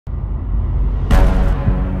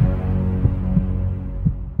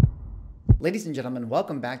Ladies and gentlemen,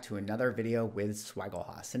 welcome back to another video with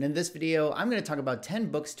Swagglehos. And in this video, I'm going to talk about 10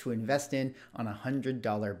 books to invest in on a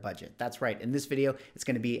 $100 budget. That's right. In this video, it's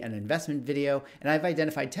going to be an investment video, and I've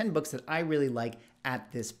identified 10 books that I really like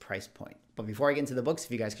at this price point. But before I get into the books,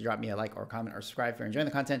 if you guys could drop me a like or a comment or subscribe if you're enjoying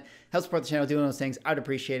the content, help support the channel doing those things, I'd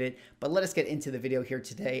appreciate it. But let us get into the video here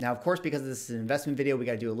today. Now, of course, because this is an investment video, we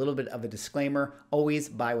got to do a little bit of a disclaimer. Always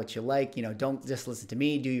buy what you like. Don't just listen to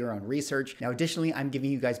me, do your own research. Now, additionally, I'm giving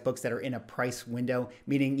you guys books that are in a price window,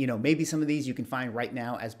 meaning, maybe some of these you can find right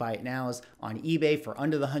now as buy it nows on eBay for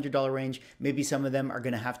under the $100 range. Maybe some of them are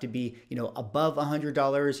going to have to be, above $100.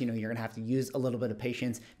 You're going to have to use a little bit of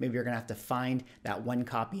patience. Maybe you're going to have to find that one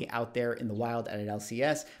copy out there in the wild at an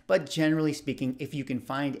LCS. But generally speaking, if you can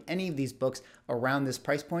find any of these books around this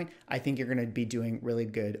price point, I think you're going to be doing really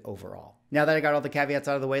good overall. Now that I got all the caveats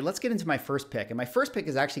out of the way, let's get into my first pick. And my first pick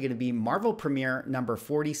is actually going to be Marvel Premiere number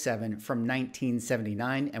 47 from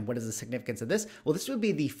 1979. And what is the significance of this? Well, this would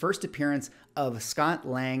be the first appearance of Scott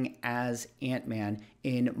Lang as Ant-Man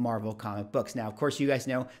in Marvel comic books. Now, of course, you guys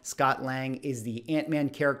know Scott Lang is the Ant-Man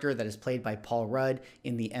character that is played by Paul Rudd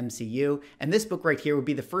in the MCU. And this book right here would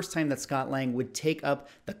be the first time that Scott Lang would take up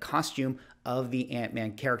the costume of the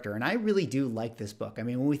Ant-Man character. And I really do like this book. I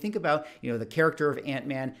mean, when we think about, the character of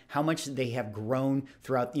Ant-Man, how much they have grown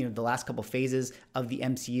throughout, the last couple phases of the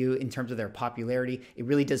MCU in terms of their popularity, it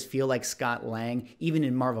really does feel like Scott Lang, even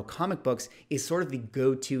in Marvel comic books, is sort of the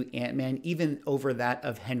go-to Ant-Man, even over that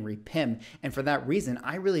of Henry Pym. And for that reason,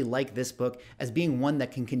 I really like this book as being one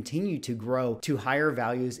that can continue to grow to higher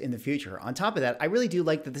values in the future. On top of that, I really do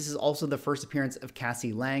like that this is also the first appearance of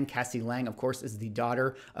Cassie Lang. Cassie Lang, of course, is the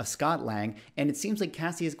daughter of Scott Lang. And it seems like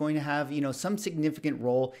Cassie is going to have, some significant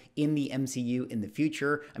role in the MCU in the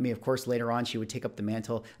future. I mean, of course, later on, she would take up the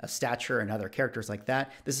mantle of Stature and other characters like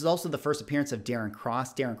that. This is also the first appearance of Darren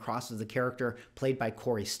Cross. Darren Cross was the character played by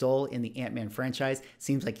Corey Stoll in the Ant-Man franchise.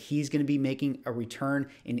 Seems like he's going to be making a return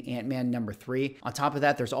in Ant-Man number 3. On top of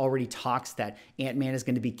that, there's already talks that Ant-Man is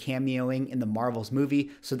going to be cameoing in the Marvels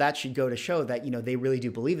movie. So that should go to show that, they really do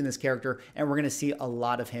believe in this character, and we're going to see a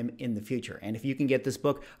lot of him in the future. And if you can get this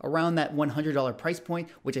book around that $100 price point,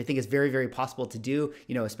 which I think is very, very possible to do,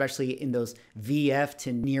 especially in those VF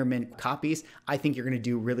to near mint copies, I think you're going to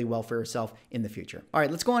do really well for yourself in the future. All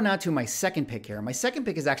right, let's go on now to my second pick here. My second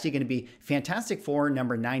pick is actually going to be Fantastic Four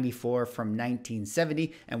number 94 from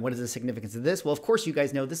 1970. And what is the significance of this? Well, of course, you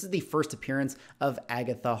guys know this is the first appearance of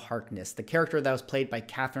Agatha Harkness, the character that was played by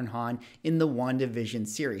Kathryn Hahn in the WandaVision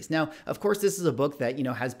series. Now, of course, this is a book that,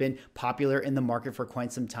 has been popular in the market for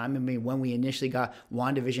quite some time. I mean, when we initially got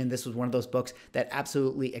WandaVision, this was one of those books that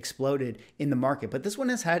absolutely exploded in the market. But this one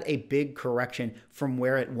has had a big correction from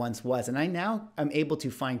where it once was. And I now am able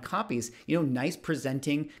to find copies, nice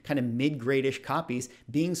presenting kind of mid-grade-ish copies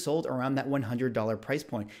being sold around that $100 price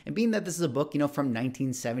point. And being that this is a book, from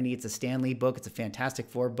 1970, it's a Stan Lee book, it's a Fantastic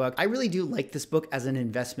Four book, I really do like this book as an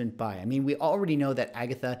investment buy. I mean, we already know that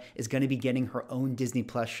Agatha is going to be getting her own Disney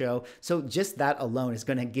Plus show. So just that alone is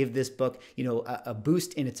going to give this book, a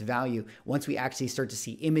boost in its value once we actually start to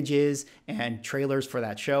see images and trailers for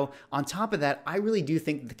that show. On top of that, I really do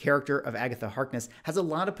think the character of Agatha Harkness has a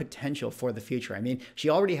lot of potential for the future. I mean, she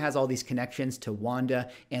already has all these connections to Wanda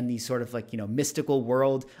and the sort of mystical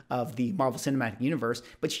world of the Marvel Cinematic Universe,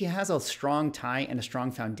 but she has a strong tie and a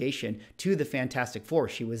strong foundation to the Fantastic Four.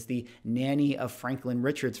 She was the nanny of Franklin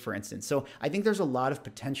Richards, for instance. So I think there's a lot of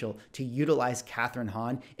potential to utilize Kathryn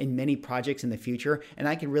Hahn in many projects in the future, and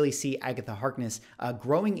I can really see Agatha Harkness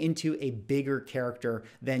growing into a bigger character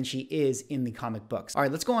than she is in the comic books. All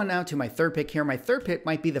right, let's go on now to my third pick here. My third pick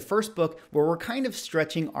might be the first book where we're kind of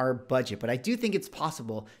stretching our budget, but I do think it's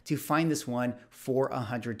possible to find this one for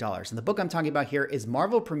 $100. And the book I'm talking about here is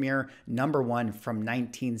Marvel Premiere number 1 from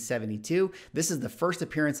 1972. This is the first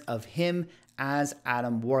appearance of him as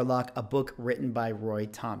Adam Warlock, a book written by Roy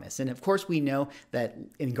Thomas. And of course, we know that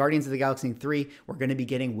in Guardians of the Galaxy 3, we're going to be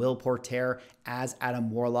getting Will Porter as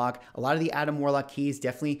Adam Warlock. A lot of the Adam Warlock keys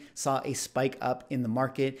definitely saw a spike up in the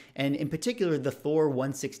market. And in particular, the Thor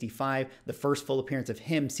 165, the first full appearance of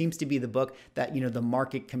him, seems to be the book that, the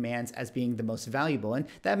market commands as being the most valuable. And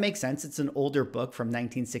that makes sense. It's an older book from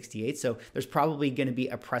 1968. So there's probably going to be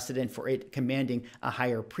a precedent for it commanding a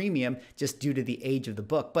higher premium just due to the age of the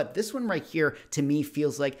book. But this one right here here to me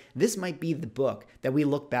feels like this might be the book that we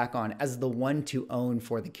look back on as the one to own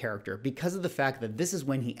for the character, because of the fact that this is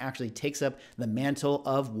when he actually takes up the mantle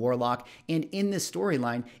of Warlock. And in this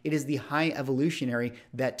storyline, it is the High Evolutionary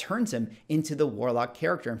that turns him into the Warlock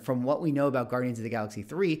character. And from what we know about Guardians of the Galaxy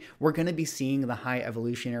 3, we're going to be seeing the High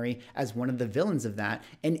Evolutionary as one of the villains of that.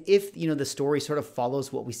 And if, the story sort of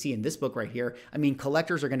follows what we see in this book right here, I mean,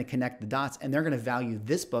 collectors are going to connect the dots and they're going to value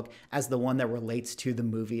this book as the one that relates to the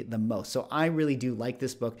movie the most. So I really do like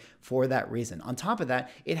this book for that reason. On top of that,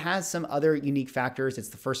 it has some other unique factors. It's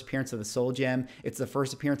the first appearance of the Soul Gem. It's the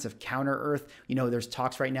first appearance of Counter-Earth. There's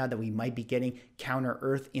talks right now that we might be getting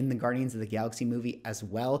Counter-Earth in the Guardians of the Galaxy movie as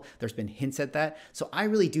well. There's been hints at that. So I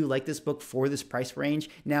really do like this book for this price range.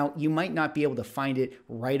 Now, you might not be able to find it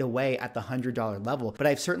right away at the $100 level, but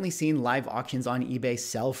I've certainly seen live auctions on eBay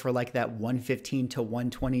sell for like that $115 to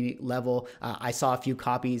 $120 level. I saw a few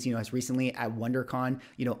copies, as recently at WonderCon,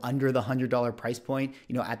 under the $100 price point,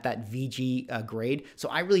 at that VG grade. So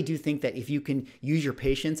I really do think that if you can use your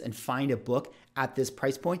patience and find a book at this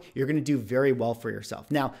price point, you're going to do very well for yourself.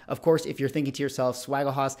 Now, of course, if you're thinking to yourself,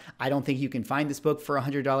 Swaggle I don't think you can find this book for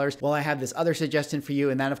 $100. Well, I have this other suggestion for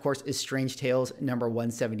you, and that, of course, is Strange Tales number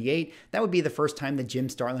 178. That would be the first time that Jim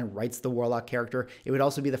Starlin writes the Warlock character. It would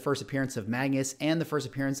also be the first appearance of Magnus and the first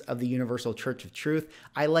appearance of the Universal Church of Truth.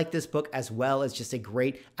 I like this book as well as just a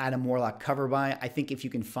great Adam Warlock cover by. I think if you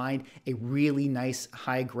can find a really nice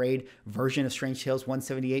high-grade version of Strange Tales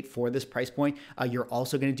 178 for this price point, you're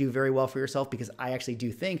also going to do very well for yourself, because I actually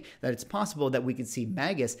do think that it's possible that we could see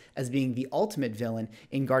Magus as being the ultimate villain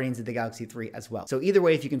in Guardians of the Galaxy 3 as well. So either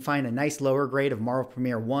way, if you can find a nice lower grade of Marvel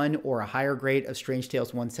Premiere 1 or a higher grade of Strange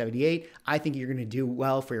Tales 178, I think you're going to do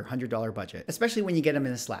well for your $100 budget, especially when you get them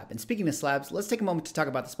in a slab. And speaking of slabs, let's take a moment to talk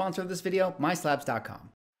about the sponsor of this video,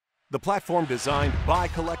 MySlabs.com. The platform designed by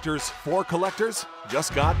collectors for collectors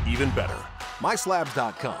just got even better.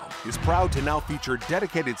 MySlabs.com is proud to now feature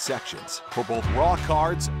dedicated sections for both raw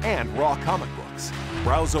cards and raw comic books.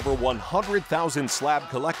 Browse over 100,000 slab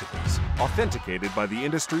collectibles, authenticated by the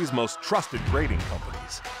industry's most trusted grading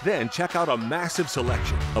companies. Then check out a massive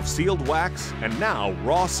selection of sealed wax and now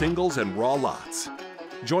raw singles and raw lots.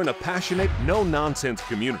 Join a passionate, no-nonsense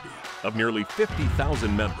community of nearly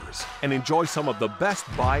 50,000 members and enjoy some of the best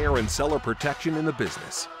buyer and seller protection in the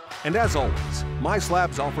business. And as always,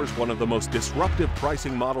 MySlabs offers one of the most disruptive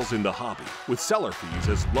pricing models in the hobby, with seller fees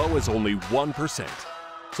as low as only 1%.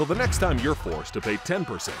 So the next time you're forced to pay 10%,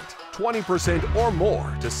 20% or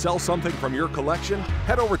more to sell something from your collection,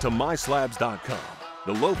 head over to MySlabs.com,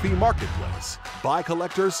 the low-fee marketplace by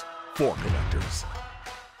collectors for collectors.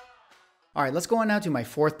 All right, let's go on now to my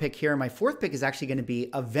fourth pick here. My fourth pick is actually going to be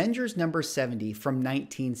Avengers number 70 from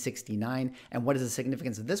 1969. And what is the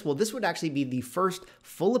significance of this? Well, this would actually be the first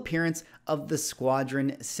full appearance of the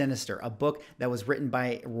Squadron Sinister, a book that was written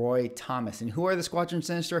by Roy Thomas. And who are the Squadron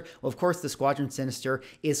Sinister? Well, of course, the Squadron Sinister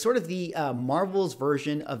is sort of the Marvel's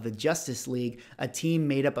version of the Justice League, a team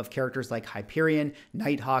made up of characters like Hyperion,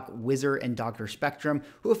 Nighthawk, Wizard, and Dr. Spectrum,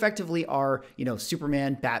 who effectively are,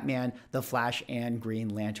 Superman, Batman, The Flash, and Green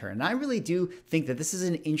Lantern. And I really do think that this is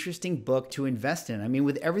an interesting book to invest in. I mean,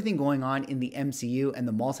 with everything going on in the MCU and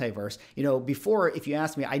the multiverse, before, if you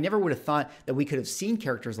asked me, I never would have thought that we could have seen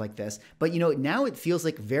characters like this. But, now it feels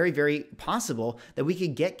like very, very possible that we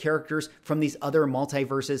could get characters from these other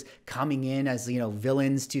multiverses coming in as,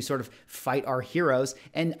 villains to sort of fight our heroes.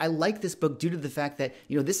 And I like this book due to the fact that,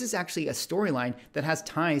 this is actually a storyline that has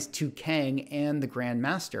ties to Kang and the Grand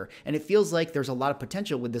Master. And it feels like there's a lot of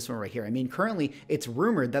potential with this one right here. I mean, currently it's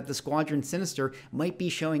rumored that the Squadron Sinister might be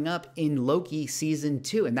showing up in Loki season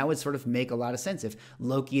 2, and that would sort of make a lot of sense if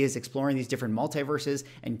Loki is exploring these different multiverses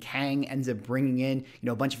and Kang ends up bringing in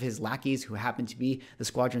a bunch of his lackeys who happen to be the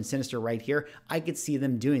Squadron Sinister right here. I could see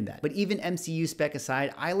them doing that. But even MCU spec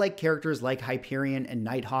aside, I like characters like Hyperion and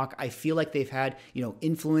Nighthawk. I feel like they've had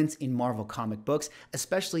influence in Marvel comic books,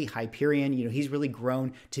 especially Hyperion. He's really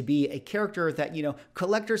grown to be a character that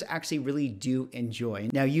collectors actually really do enjoy.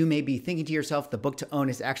 Now you may be thinking to yourself, the book to own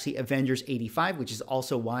is actually Avengers 85, which is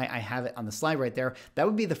also why I have it on the slide right there. That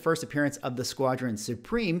would be the first appearance of the Squadron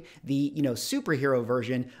Supreme, the, superhero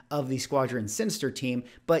version of the Squadron Sinister team.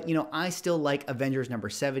 But, I still like Avengers number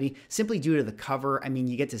 70 simply due to the cover. I mean,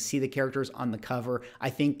 you get to see the characters on the cover. I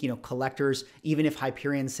think, collectors, even if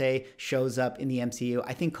Hyperion, say, shows up in the MCU,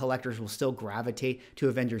 I think collectors will still gravitate to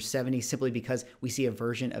Avengers 70 simply because we see a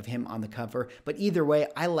version of him on the cover. But either way,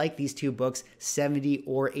 I like these two books, 70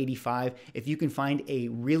 or 85. If you can find a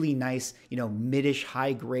really nice nice, midish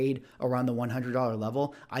high grade around the $100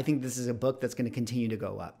 level, I think this is a book that's going to continue to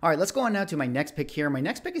go up. All right, let's go on now to my next pick here. My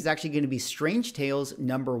next pick is actually going to be Strange Tales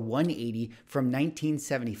number 180 from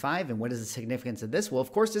 1975. And what is the significance of this? Well,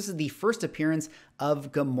 of course, this is the first appearance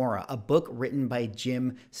of Gamora, a book written by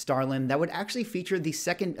Jim Starlin that would actually feature the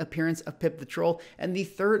second appearance of Pip the Troll and the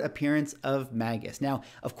third appearance of Magus. Now,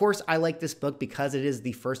 of course, I like this book because it is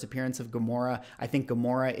the first appearance of Gamora. I think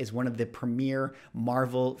Gamora is one of the premier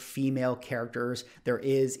Marvel female characters there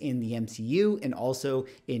is in the MCU and also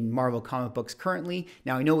in Marvel comic books currently.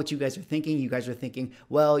 Now, I know what you guys are thinking. You guys are thinking,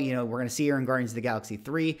 well, we're going to see her in Guardians of the Galaxy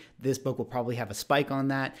 3. This book will probably have a spike on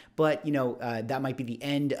that, but, that might be the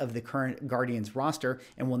end of the current Guardians roster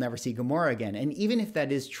and we'll never see Gamora again. And even if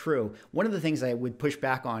that is true, one of the things I would push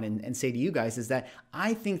back on and say to you guys is that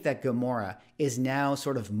I think that Gamora is now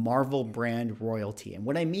sort of Marvel brand royalty. And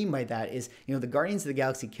what I mean by that is, the Guardians of the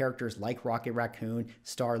Galaxy characters like Rocket Raccoon,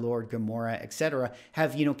 Star-Lord, Gamora, etc.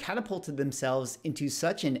 have, catapulted themselves into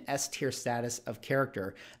such an S-tier status of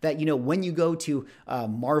character that, when you go to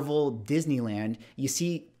Marvel Disneyland, you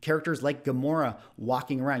see characters like Gamora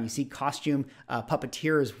walking around. You see costume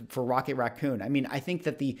puppeteers for Rocket Raccoon. I mean, I think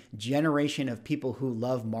that the generation of people who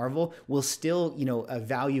love Marvel will still,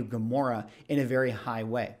 value Gamora in a very high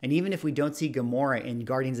way. And even if we don't see Gamora in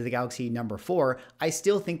Guardians of the Galaxy number 4, I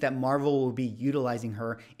still think that Marvel will be utilizing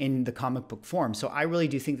her in the comic book form. So I really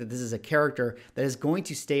do think that this is a character that is going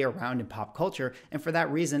to stay around in pop culture. And for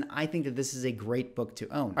that reason, I think that this is a great book to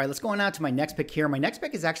own. All right, let's go on now to my next pick here. My next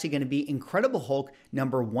pick is actually going to be Incredible Hulk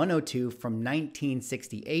number 102 from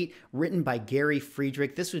 1968, written by Gary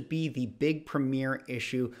Friedrich. This would be the big premiere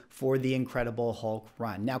issue for the Incredible Hulk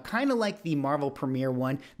run. Now, kind of like the Marvel premiere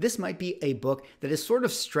one, this might be a book that is sort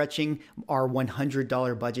of stretching our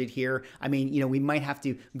 $100 budget here. I mean, we might have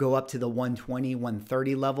to go up to the $120,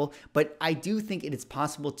 $130 level, but I do think it is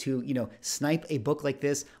possible to, snipe a book like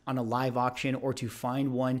this on a live auction or to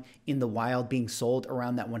find one in the wild being sold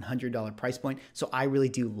around that $100 price point. So I really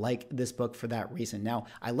do like this book for that reason. Now,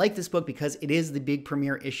 I like this book because it is the big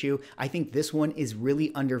premiere issue. I think this one is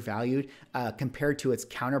really undervalued compared to its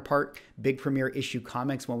counterpart, big premiere issue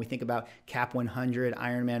comics. When we think about Cap 100,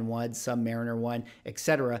 Iron Man 1, Submariner 1,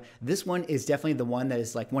 etc., this one is definitely the one that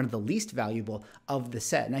is like one of the least valuable of the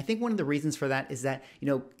set. And I think one of the reasons for that is that,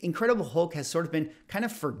 Incredible Hulk has sort of been kind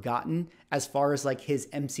of forgotten as far as like his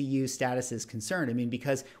MCU status is concerned. I mean,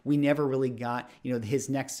 because we never really got, his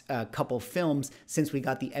next couple films since we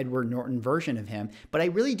got the Edward Norton version of him. But I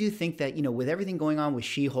really do think that, with everything going on with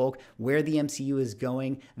She-Hulk, where the MCU is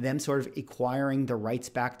going, them sort of acquiring the rights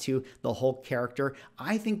back to the Hulk character,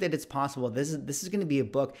 I think that it's possible this is going to be a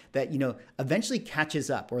book that, eventually catches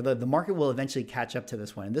up, or the market will eventually catch up to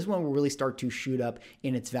this one. And this one will really start to shoot up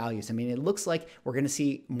in its values. I mean, it looks like we're going to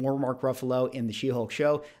see more Mark Ruffalo in the She-Hulk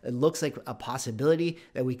show. It looks like a possibility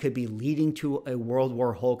that we could be leading to a World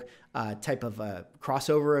War Hulk type of a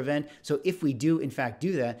crossover event. So if we do, in fact,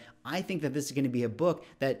 do that, I think that this is going to be a book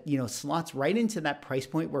that, slots right into that price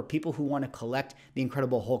point where people who want to collect the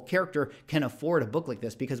Incredible Hulk character can afford a book like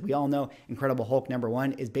this, because we all know Incredible Hulk number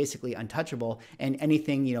 1 is basically untouchable, and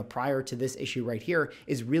anything, prior to this issue right here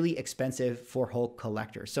is really expensive for Hulk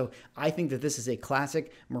collectors. So I think that this is a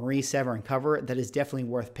classic Marie Severin cover that is definitely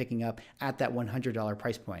worth picking up at that $100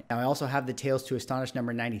 price point. Now, I also have the Tales to Astonish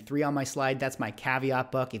number 93 on my slide. That's my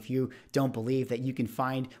caveat book. If you don't believe that you can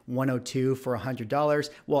find 102 for $100,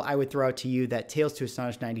 well, I would throw out to you that Tales to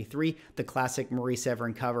Astonish 93, the classic Marie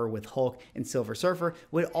Severin cover with Hulk and Silver Surfer,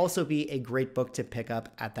 would also be a great book to pick up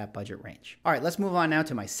at that budget range. All right, let's move on now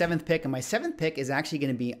to my 7th pick. And my 7th pick is actually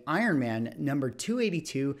going to be Iron Man number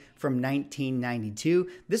 282 from 1992.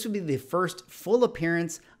 This would be the first full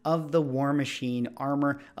appearance of the War Machine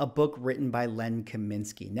armor, a book written by Len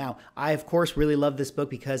Kaminski. Now, I, of course, really love this book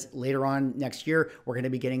because later on next year, we're going to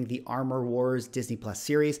be getting the Armor Wars Disney Plus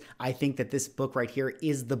series. I think that this book right here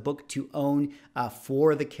is the book to own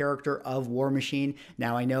for the character of War Machine.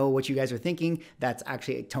 Now, I know what you guys are thinking. That's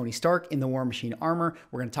actually Tony Stark in the War Machine armor.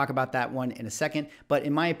 We're going to talk about that one in a second. But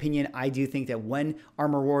in my opinion, I do think that when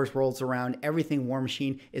Armor Wars rolls around, everything War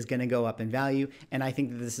Machine is going to go up in value. And I think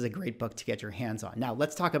that this is a great book to get your hands on. Now,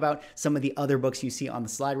 let's talk about some of the other books you see on the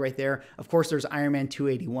slide right there. Of course, there's Iron Man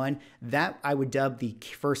 281. That I would dub the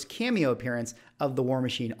first cameo appearance of the War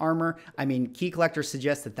Machine armor. I mean, key collectors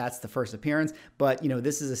suggest that that's the first appearance, but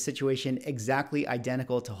this is a situation exactly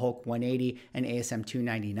identical to Hulk 180 and ASM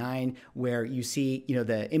 299, where you see,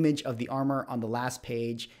 the image of the armor on the last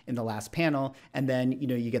page in the last panel, and then,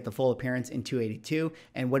 you get the full appearance in 282.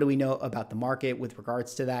 And what do we know about the market with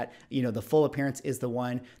regards to that? The full appearance is the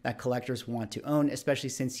one that collectors want to own, especially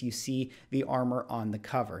since since you see the armor on the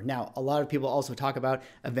cover. Now, a lot of people also talk about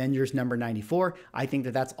Avengers number 94. I think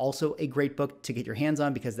that that's also a great book to get your hands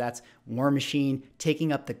on because that's War Machine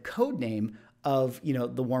taking up the code name of,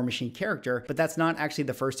 the War Machine character, but that's not actually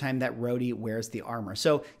the first time that Rhodey wears the armor.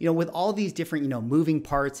 So, with all these different, moving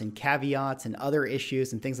parts and caveats and other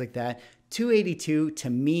issues and things like that, 282 to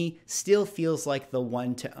me still feels like the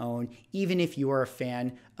one to own, even if you are a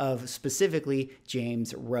fan of specifically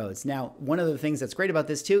James Rhodes. Now, one of the things that's great about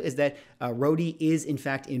this too is that Rhodey is in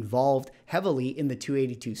fact involved heavily in the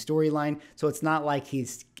 282 storyline, so it's not like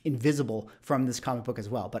he's invisible from this comic book as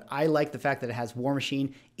well. But I like the fact that it has War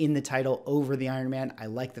Machine in the title over the Iron Man. I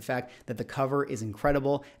like the fact that the cover is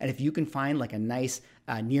incredible. And if you can find like a nice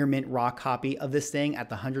near mint raw copy of this thing at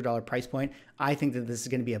the $100 price point, I think that this is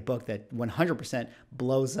going to be a book that 100%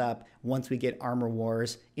 blows up once we get Armor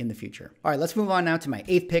Wars in the future. All right, let's move on now to my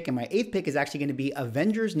 8th pick. And my 8th pick is actually going to be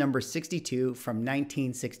Avengers number 62 from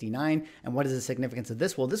 1969. And what is the significance of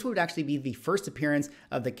this? Well, this would actually be the first appearance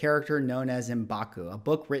of the character known as M'Baku, a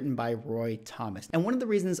book written by Roy Thomas. And one of the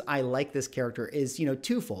reasons I like this character is,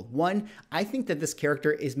 twofold. One, I think that this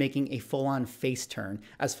character is making a full-on face turn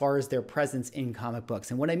as far as their presence in comic books.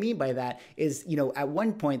 And what I mean by that is, at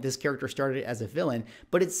one point, this character started as a villain,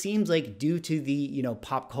 but it seems like due to the,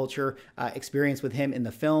 pop culture experience with him in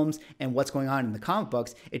the films and what's going on in the comic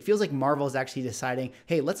books, it feels like Marvel is actually deciding,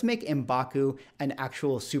 hey, let's make M'Baku an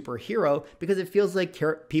actual superhero because it feels like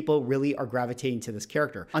people really are gravitating to this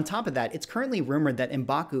character. On top of that, it's currently rumored that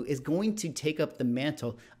M'Baku is going to take up the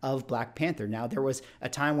mantle of Black Panther. Now, there was a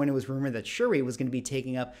time when it was rumored that Shuri was going to be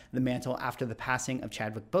taking up the mantle after the passing of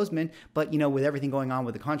Chadwick Boseman, but with everything going on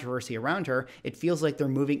with the controversy around her, it feels like they're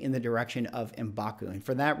moving in the direction of M'Baku. And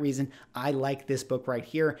for that reason, I like this book right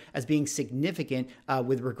here as being significant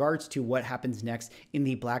with regards to what happens next in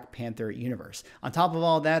the Black Panther universe. On top of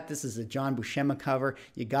all that, this is a John Buscema cover.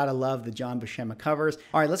 You gotta love the John Buscema covers.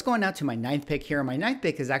 All right, let's go on now to my 9th pick here. My 9th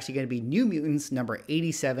pick is actually going to be New Mutants number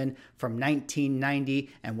 87 from 1990.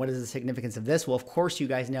 And what is the significance of this? Well, of course, you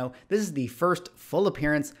guys know this is the first full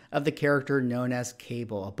appearance of the character known as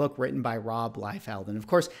Cable, a book written by Rob Liefeld. And of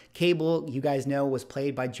course, Cable, you guys know, was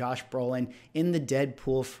played by Josh Brolin in the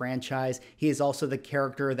Deadpool franchise. He is also the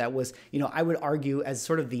character that was, I would argue as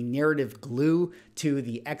sort of the narrative glue to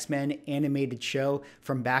the X-Men animated show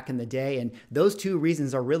from back in the day. And those two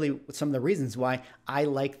reasons are really some of the reasons why I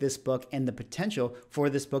like this book and the potential for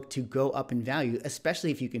this book to go up in value,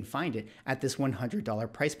 especially if you can find it at this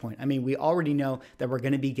 $100 price point. I mean, we already know that we're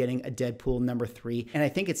going to be getting a Deadpool number 3, and I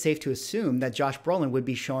think it's safe to assume that Josh Brolin would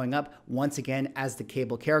be showing up once again as the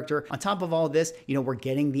Cable character. On top of all this, we're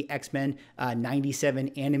getting the X-Men 97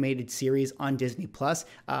 animated series on Disney+.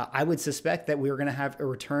 I would suspect that we are going to have a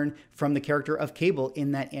return from the character of Cable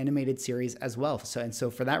in that animated series as well. So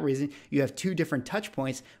for that reason, you have two different touch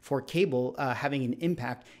points for Cable having an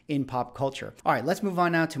impact in pop culture. All right, let's move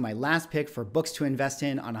on now to my last pick for books to invest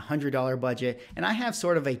in on a $100 budget. And I have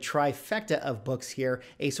sort of a trifecta of books here,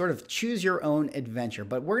 a sort of choose your own adventure.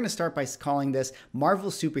 But we're going to start by calling this Marvel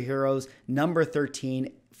Superheroes number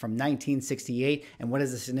 13 from 1968. And what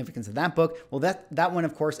is the significance of that book? Well, that one,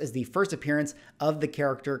 of course, is the first appearance of the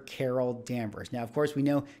character Carol Danvers. Now, of course, we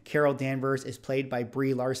know Carol Danvers is played by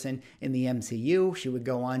Brie Larson in the MCU. She would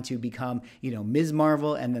go on to become, Ms.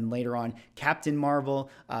 Marvel, and then later on Captain Marvel,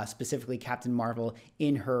 specifically Captain Marvel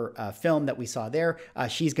in her film that we saw there.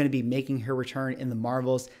 She's going to be making her return in the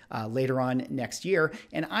Marvels later on next year.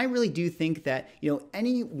 And I really do think that,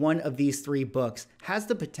 any one of these three books has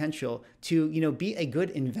the potential to, be a good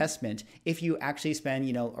investment if you actually spend,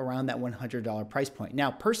 around that $100 price point.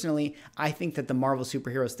 Now, personally, I think that the Marvel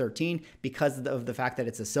Superheroes 13, because of the fact that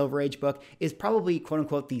it's a Silver Age book, is probably quote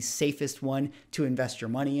unquote the safest one to invest your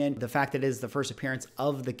money in. The fact that it is the first appearance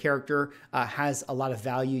of the character has a lot of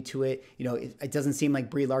value to it. It doesn't seem like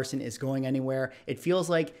Brie Larson is going anywhere. It feels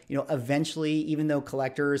like, eventually, even though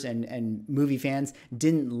collectors and movie fans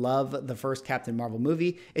didn't love the first Captain Marvel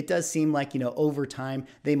movie, it does seem like, over time,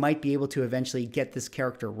 they might be able to eventually get this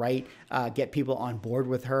character right, get people on board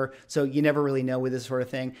with her. So you never really know with this sort of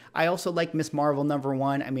thing. I also like Miss Marvel number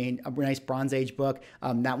 1. I mean, a nice Bronze Age book.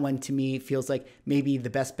 That one to me feels like maybe the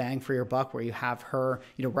best bang for your buck, where you have her,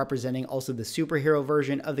 representing also the superhero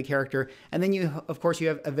version of the character. And then of course, you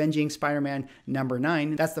have Avenging Spider-Man number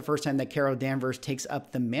 9. That's the first time that Carol Danvers takes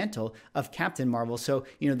up the mantle of Captain Marvel. So,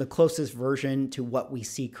 the closest version to what we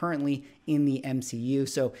see currently in the MCU.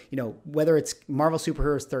 So, whether it's Marvel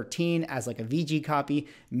Superheroes 13 as like a VG copy,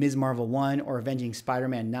 copy, Ms. Marvel 1 or Avenging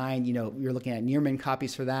Spider-Man 9, you know, you're looking at near-mint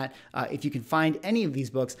copies for that. If you can find any of these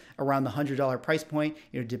books around the $100 price point,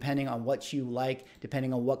 you know, depending on what you like,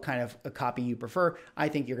 depending on what kind of a copy you prefer, I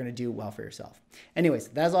think you're going to do well for yourself. Anyways,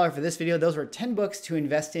 that's all for this video. Those were 10 books to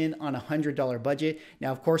invest in on a $100 budget.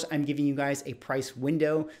 Now, of course, I'm giving you guys a price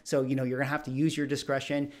window. So, you know, you're going to have to use your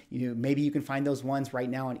discretion. Maybe you can find those ones right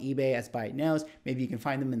now on eBay as buy it nows. Maybe you can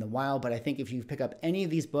find them in the wild. But I think if you pick up any of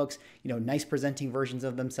these books, you know, nice presenting versions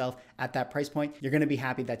of themselves at that price point, you're going to be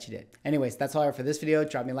happy that you did. Anyways, that's all for this video.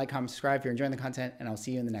 Drop me a like, comment, subscribe if you're enjoying the content, and I'll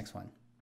see you in the next one.